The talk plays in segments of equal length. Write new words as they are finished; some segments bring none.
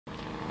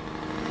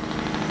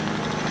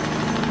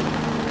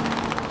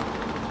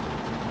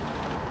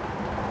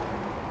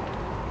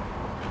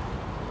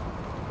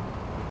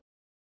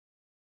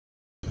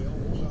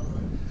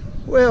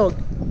Well,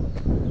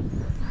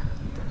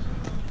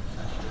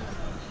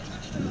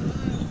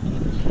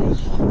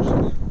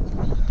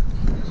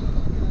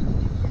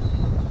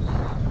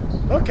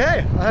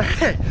 okay, all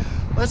right.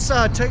 Let's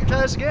take it to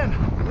this again.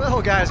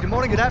 Well, guys, good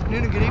morning, good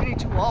afternoon, and good evening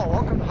to all.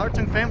 Welcome to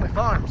Hartung Family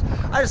Farms.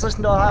 I just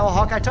listened to Ohio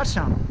Hawkeye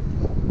touchdown.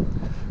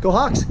 Go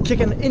Hawks,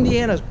 kicking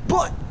Indiana's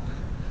butt.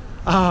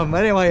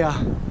 Anyway,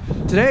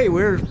 today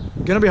we're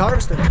gonna be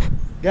harvesting.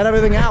 Got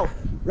everything out.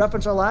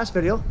 Reference our last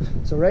video.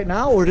 So right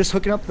now we're just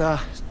hooking up the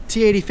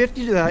T8050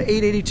 to the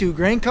 882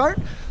 grain cart.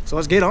 So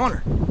let's get on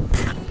her.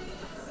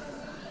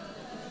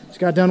 Just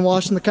got done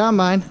washing the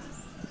combine.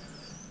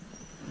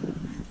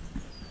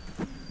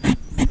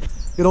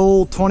 Good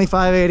old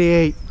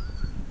 2588.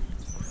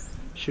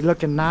 She's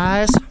looking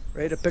nice,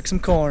 ready to pick some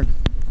corn.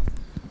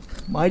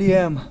 Mighty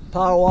M,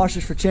 power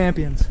washers for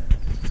champions.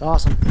 It's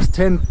awesome. It's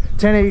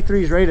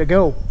 1083 is ready to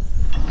go.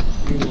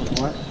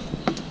 What?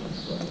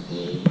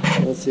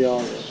 Let's see all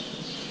of it.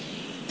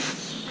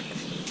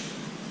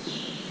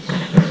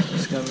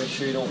 Just gotta make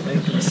sure you don't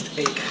make a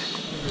mistake.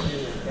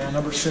 Yeah,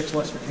 number 6,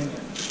 West Virginia.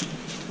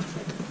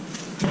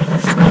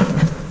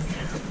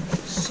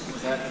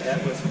 Is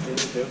that West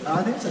Virginia too?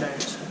 I think it's an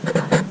A's.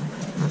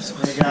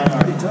 They got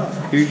pretty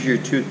tough. Here's your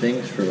two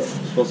things for the,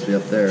 supposed to be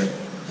up there.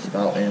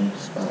 Spout in,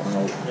 spout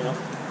out. Yeah.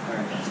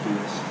 Alright, let's do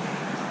this.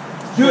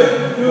 Do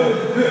it! Do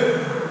it! Do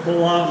it!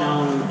 Pull out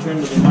now and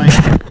turn to the mic.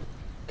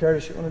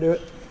 Curtis, you want to do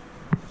it?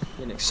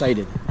 Getting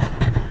excited.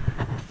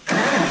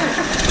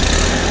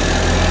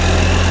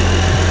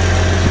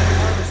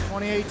 Harvest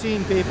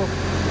 2018, people.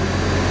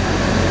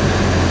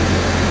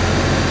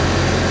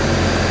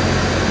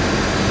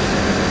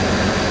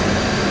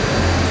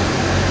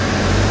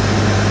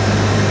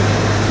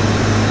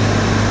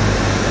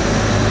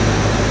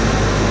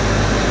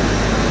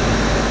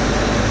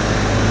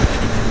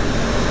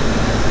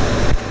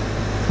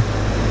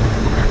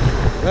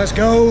 Let's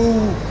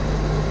go.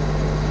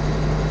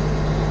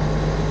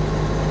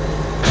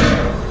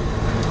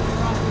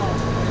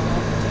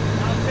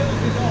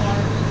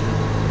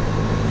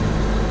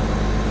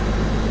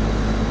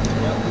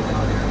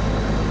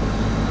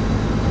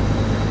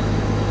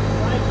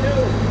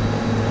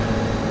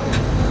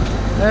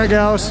 There it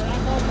goes. That's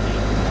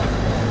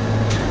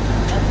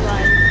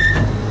right.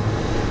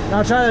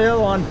 Now try the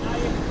other one. Now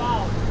you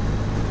spout.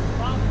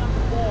 Spout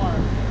number 4.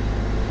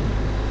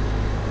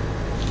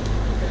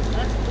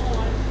 That's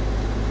going.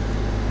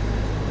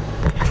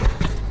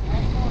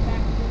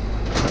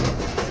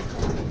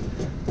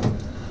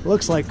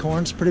 Looks like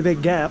corn. It's a pretty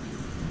big gap.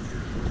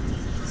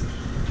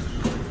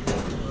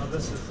 Well,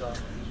 this is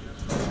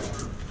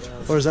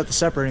Or is that the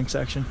separating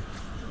section?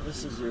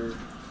 this is your.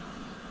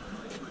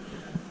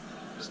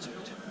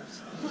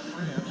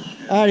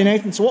 Alrighty,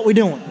 Nathan. So what we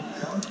doing?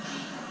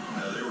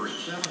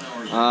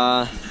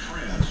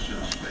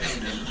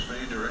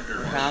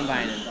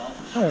 Combining.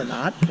 No, we're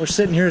not. We're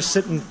sitting here,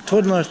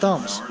 twiddling our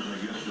thumbs.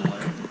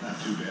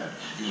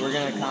 We're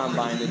gonna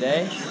combine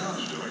today,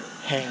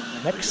 And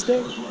the next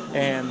day,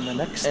 and the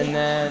next day. and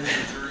then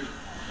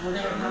we're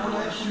gonna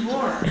combine some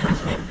more.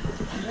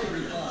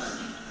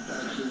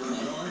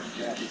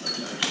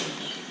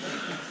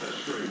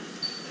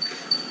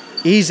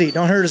 Easy.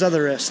 Don't hurt his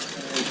other wrist.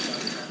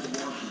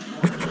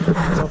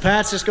 So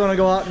Pat's just going to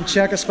go out and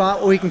check a spot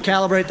where we can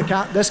calibrate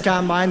this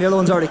combine. The other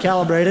one's already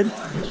calibrated.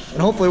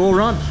 And hopefully we'll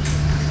run.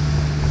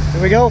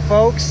 Here we go,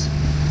 folks.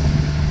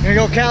 We're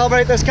going to go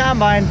calibrate this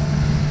combine.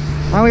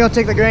 Now we go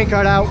take the grain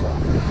cart out.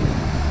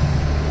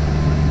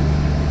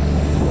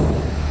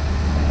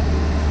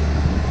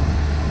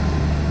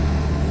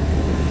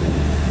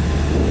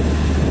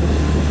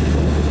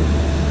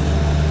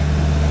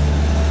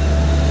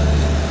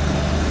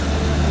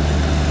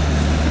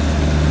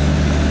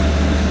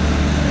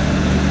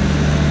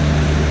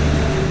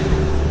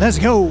 Let's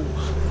go.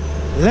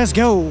 Let's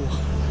go.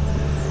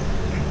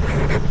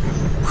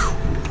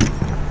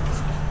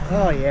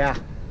 Oh yeah.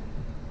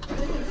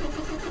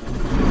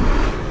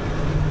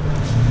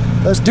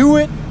 Let's do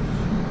it.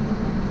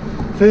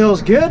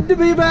 Feels good to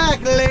be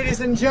back,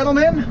 ladies and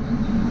gentlemen.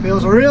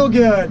 Feels real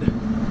good.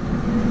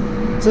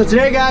 So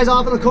today, guys,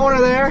 off in the corner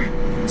there.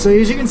 So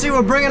as you can see,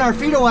 we're bringing our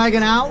feeder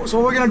wagon out. So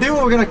what we're gonna do,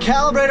 we're gonna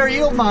calibrate our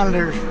yield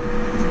monitor.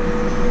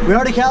 We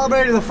already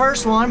calibrated the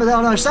first one, but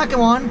on our second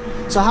one.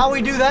 So how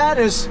we do that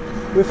is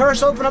we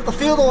first open up the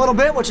field a little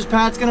bit, which is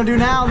Pat's gonna do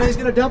now, and then he's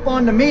gonna dump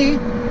onto me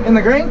in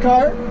the grain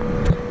cart.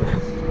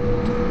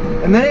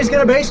 And then he's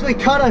gonna basically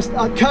cut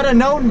a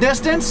known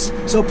distance.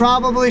 So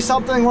probably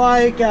something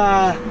like,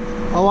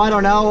 oh, I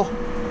don't know,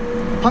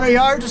 100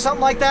 yards or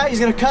something like that. He's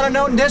gonna cut a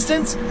known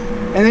distance,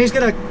 and then he's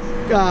gonna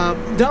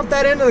dump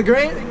that into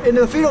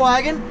the feeder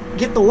wagon,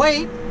 get the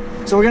weight.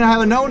 So we're gonna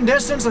have a known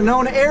distance, a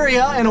known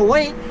area, and a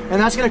weight,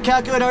 and that's gonna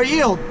calculate our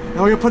yield. And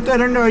we're gonna put that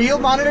into our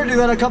yield monitor, do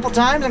that a couple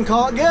times, and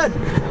call it good.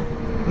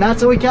 And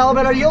that's how we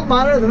calibrate our yield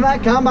monitor. Then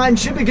that combine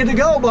should be good to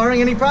go,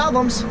 barring any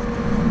problems.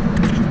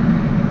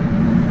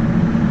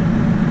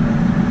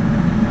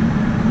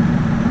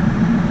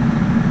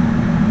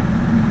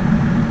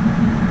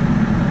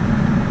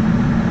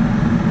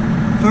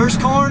 First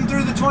corn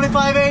through the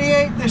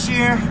 2588 this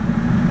year.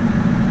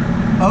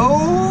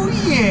 Oh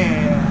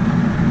yeah!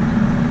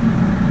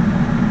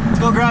 Let's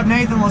go grab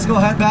Nathan, let's go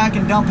head back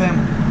and dump him.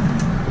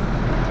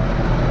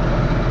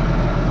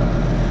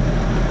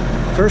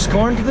 First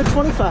corn to the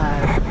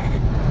 25.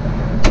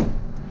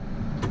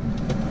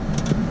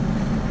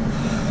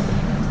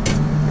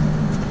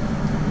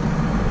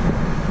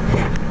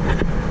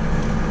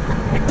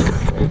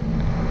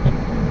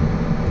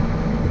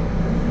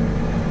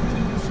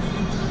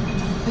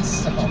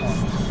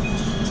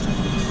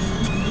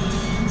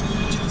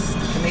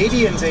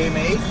 Canadians, eh,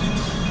 mate?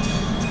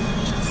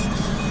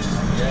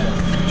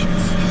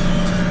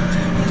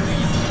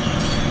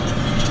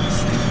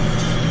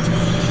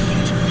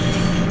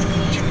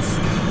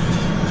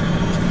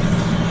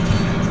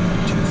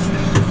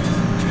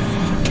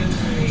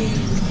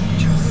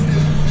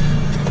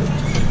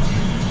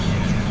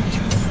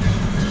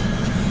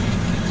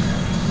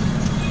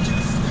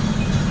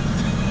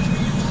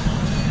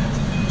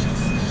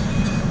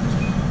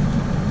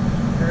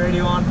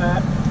 Radio on,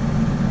 Pat?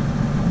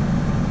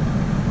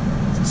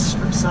 It's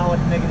a solid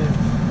negative.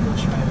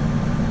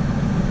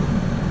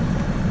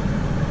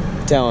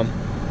 Tell him.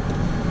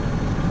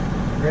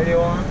 Radio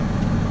on.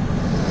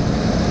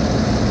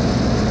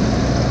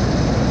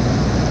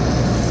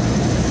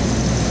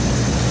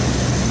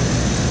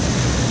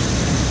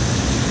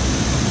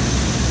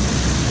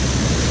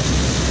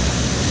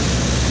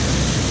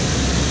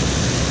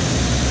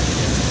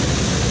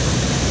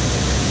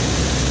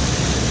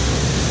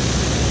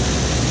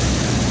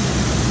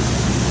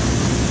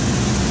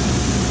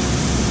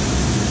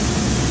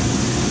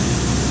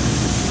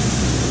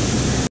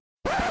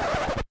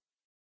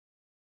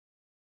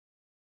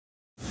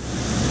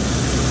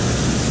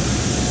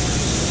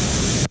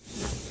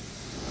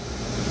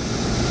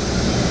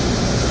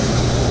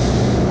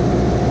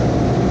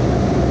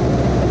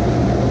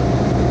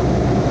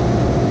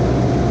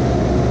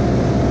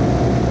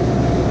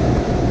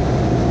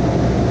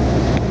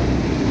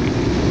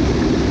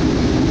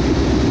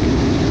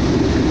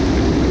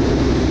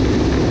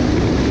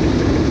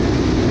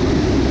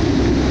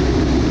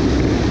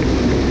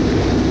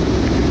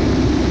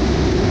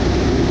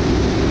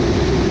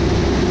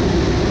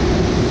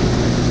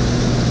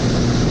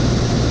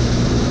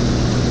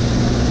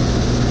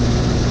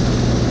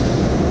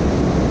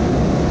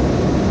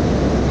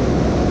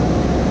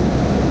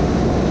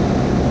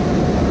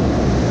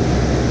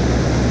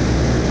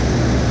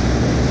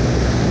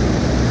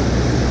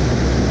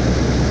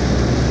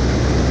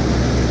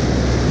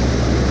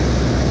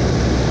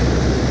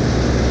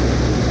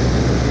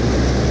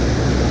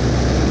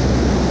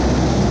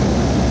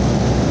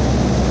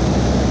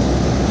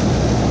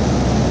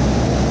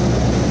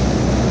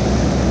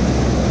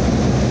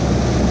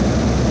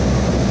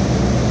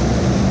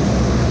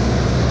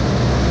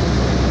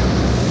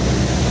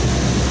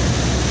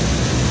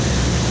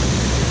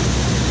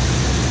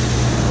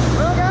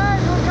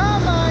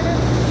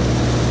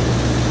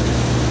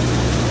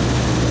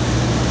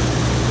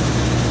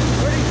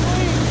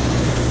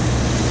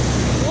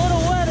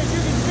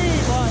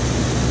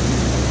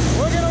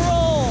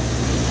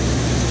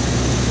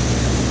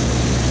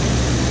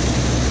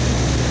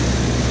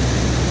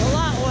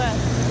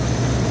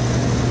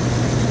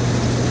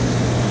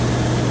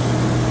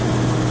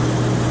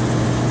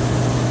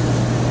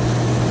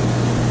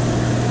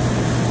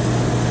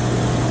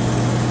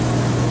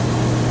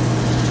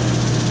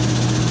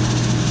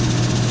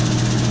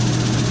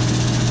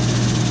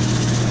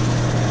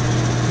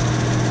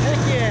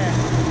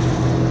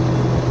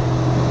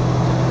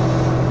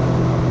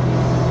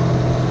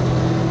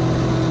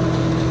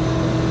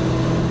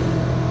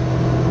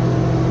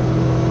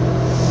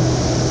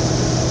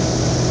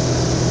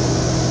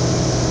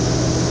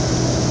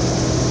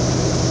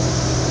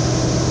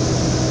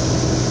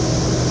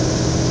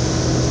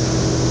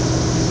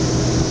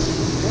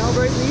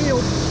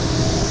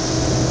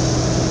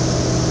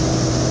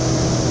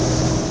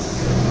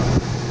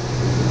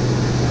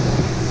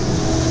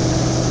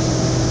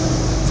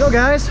 So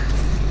guys,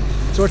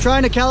 so we're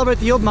trying to calibrate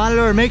the yield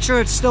monitor and make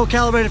sure it's still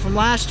calibrated from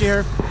last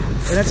year,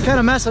 and it's kind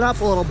of messing up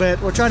a little bit.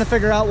 We're trying to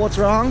figure out what's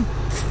wrong.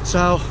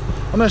 So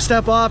I'm gonna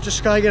step off,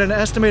 just try to get an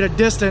estimated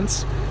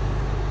distance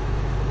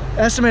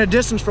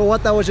for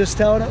what that was just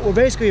telling it. Well,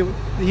 basically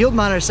the yield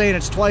monitor is saying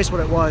it's twice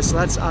what it was, so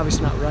that's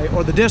obviously not right,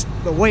 or the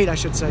weight I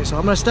should say. So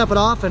I'm gonna step it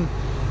off and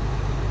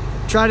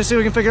try to see if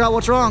we can figure out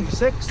what's wrong.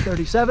 36,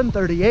 37,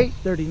 38,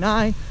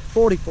 39,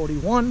 40,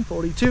 41,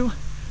 42.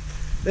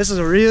 This is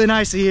a really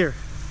nice year.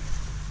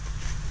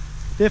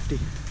 50.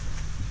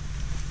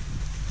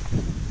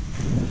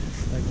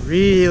 Like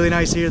really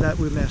nice year that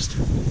we missed,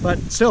 but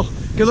still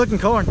good looking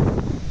corn.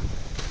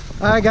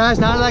 All right guys,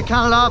 now that I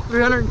counted off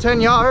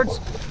 310 yards,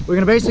 we're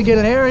gonna basically get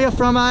an area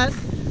from it,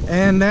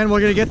 and then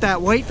we're gonna get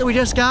that weight that we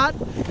just got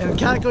and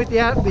calculate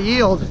the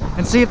yield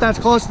and see if that's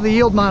close to the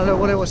yield monitor,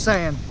 what it was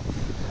saying.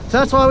 So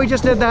that's why we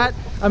just did that.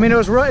 I mean,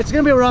 it's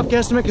gonna be a rough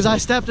guesstimate because I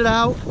stepped it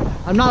out.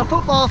 I'm not a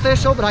football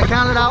official, but I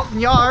counted out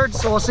in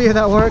yards, so we'll see if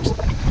that works.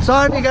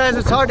 Sorry if you guys,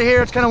 it's hard to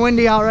hear. It's kind of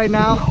windy out right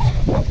now.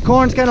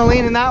 Corn's kind of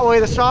leaning that way.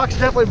 The stalk's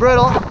definitely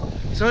brittle,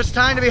 so it's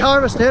time to be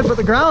harvested, but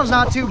the ground's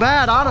not too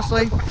bad,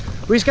 honestly.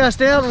 We just gotta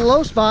stay out of the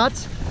low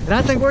spots, and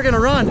I think we're gonna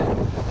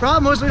run.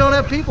 Problem is we don't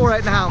have people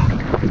right now.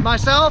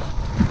 Myself,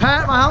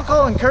 Pat, my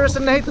uncle, and Curtis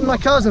and Nathan, my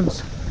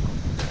cousins.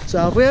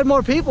 So if we had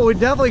more people, we'd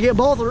definitely get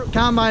both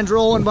combines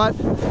rolling, but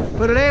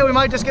for today we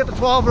might just get the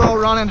 12-row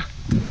running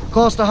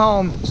close to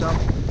home. So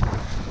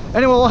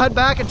anyway, we'll head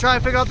back and try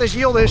and figure out this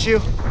yield issue.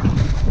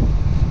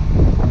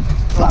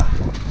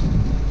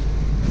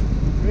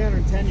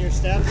 310 your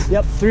steps?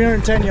 Yep,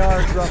 310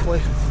 yards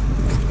roughly.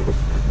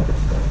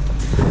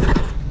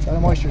 Try the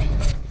moisture.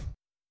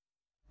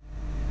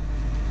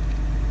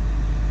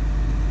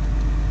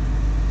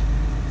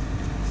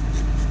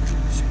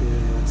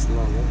 That's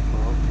level.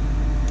 Well,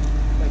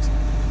 Thanks.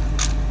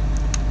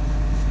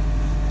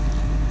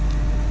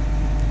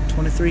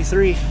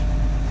 23.3.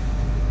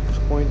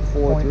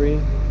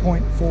 0.43.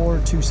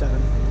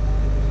 0.427.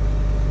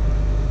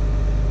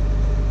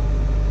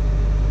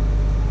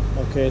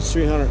 Okay, it's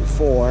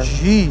 304.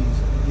 Jeez.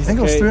 You think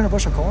it was Okay. 300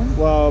 bushel corn?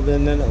 Well,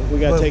 then we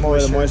got to With take away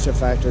the moisture. moisture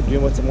factor. Do you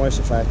know what's the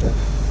moisture factor?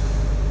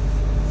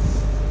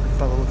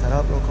 Probably look that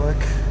up real quick.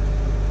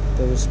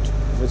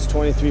 If it's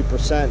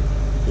 23%,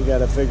 you got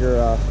to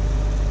figure,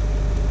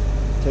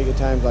 take it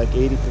times like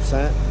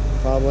 80%,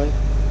 probably.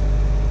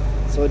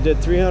 So it did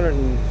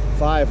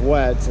 305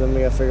 wet, so then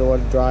we got to figure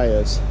what dry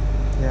is.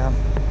 Yeah.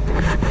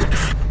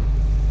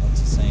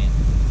 What's it saying?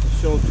 It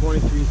showed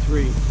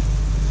 23.3.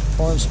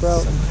 Corn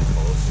sprout.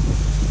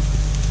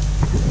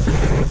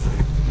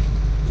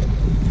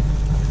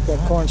 Got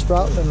corn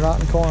sprout and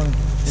rotten corn.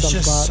 It's Some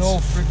just spots. so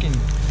freaking.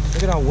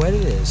 Look at how wet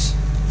it is.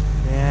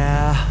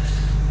 Yeah,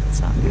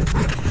 it's not good.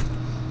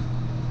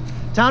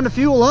 Time to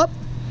fuel up,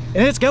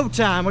 and it's go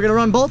time. We're gonna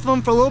run both of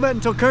them for a little bit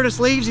until Curtis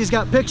leaves. He's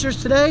got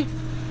pictures today,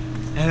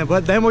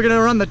 but then we're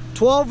gonna run the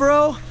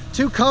 12-row,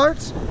 2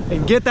 carts,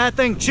 and get that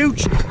thing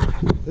chooch.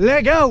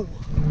 Let go.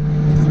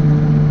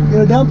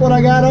 Gonna dump what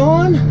I got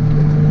on,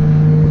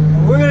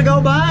 and we're gonna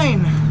go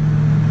buying.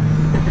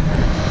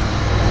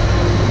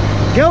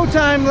 Go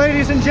time,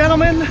 ladies and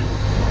gentlemen.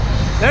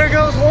 There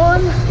goes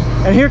one,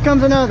 and here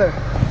comes another.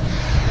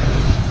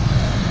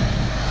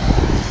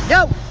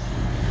 Go!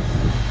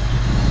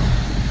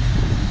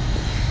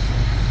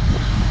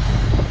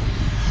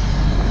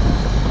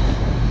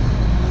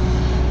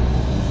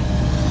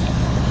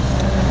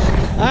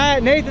 All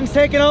right, Nathan's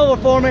taking over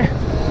for me.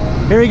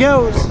 Here he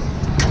goes.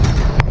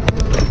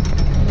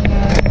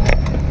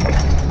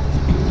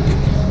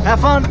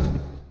 Have fun.